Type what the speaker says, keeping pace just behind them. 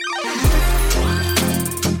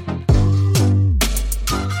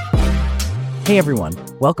Hey everyone,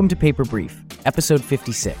 welcome to Paper Brief, episode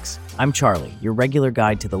 56. I'm Charlie, your regular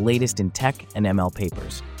guide to the latest in tech and ML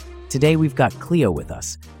papers. Today we've got Cleo with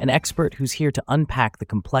us, an expert who's here to unpack the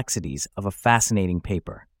complexities of a fascinating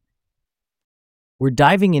paper. We're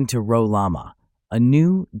diving into RO-LLaMA, a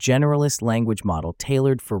new generalist language model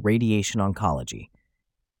tailored for radiation oncology.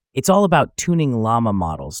 It's all about tuning LLaMA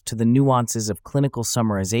models to the nuances of clinical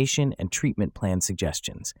summarization and treatment plan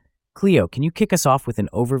suggestions. Cleo, can you kick us off with an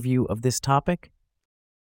overview of this topic?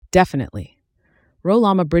 Definitely.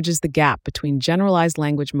 RO-LLaMA bridges the gap between generalized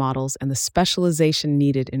language models and the specialization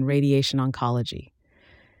needed in radiation oncology.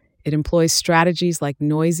 It employs strategies like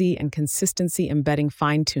noisy and consistency embedding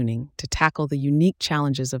fine-tuning to tackle the unique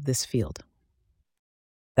challenges of this field.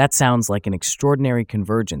 That sounds like an extraordinary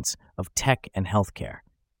convergence of tech and healthcare.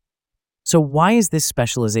 So why is this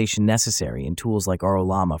specialization necessary in tools like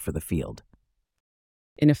RO-LLaMA for the field?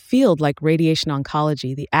 In a field like radiation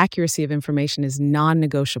oncology, the accuracy of information is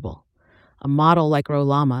non-negotiable. A model like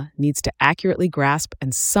RO-LLaMA needs to accurately grasp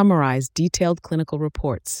and summarize detailed clinical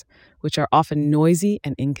reports, which are often noisy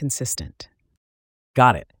and inconsistent.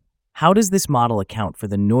 Got it. How does this model account for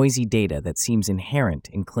the noisy data that seems inherent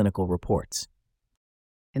in clinical reports?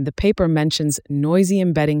 And the paper mentions noisy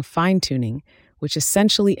embedding fine-tuning, which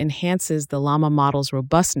essentially enhances the LLaMA model's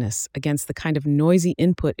robustness against the kind of noisy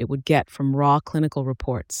input it would get from raw clinical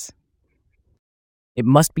reports. It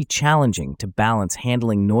must be challenging to balance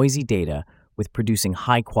handling noisy data with producing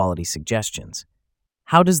high-quality suggestions.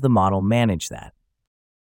 How does the model manage that?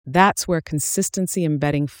 That's where consistency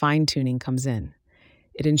embedding fine-tuning comes in.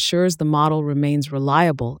 It ensures the model remains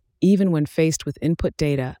reliable even when faced with input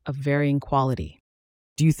data of varying quality.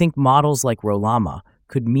 Do you think models like RO-LLaMA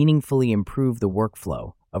could meaningfully improve the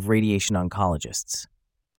workflow of radiation oncologists?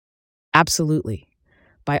 Absolutely.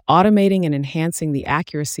 By automating and enhancing the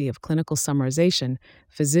accuracy of clinical summarization,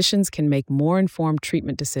 physicians can make more informed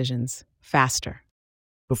treatment decisions faster.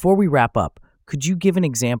 Before we wrap up, could you give an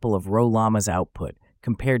example of RO-LLaMA's output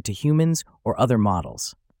compared to humans or other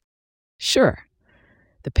models? Sure.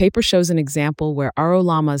 The paper shows an example where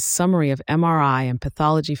RO-LLaMA's summary of MRI and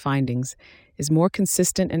pathology findings is more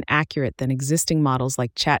consistent and accurate than existing models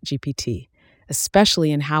like ChatGPT,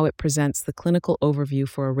 especially in how it presents the clinical overview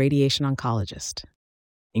for a radiation oncologist.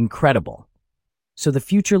 Incredible. So the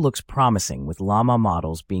future looks promising with LLaMA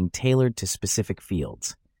models being tailored to specific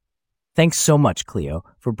fields. Thanks so much, Cleo,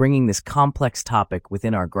 for bringing this complex topic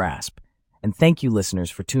within our grasp. And thank you,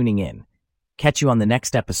 listeners, for tuning in. Catch you on the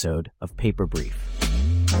next episode of Paper Brief.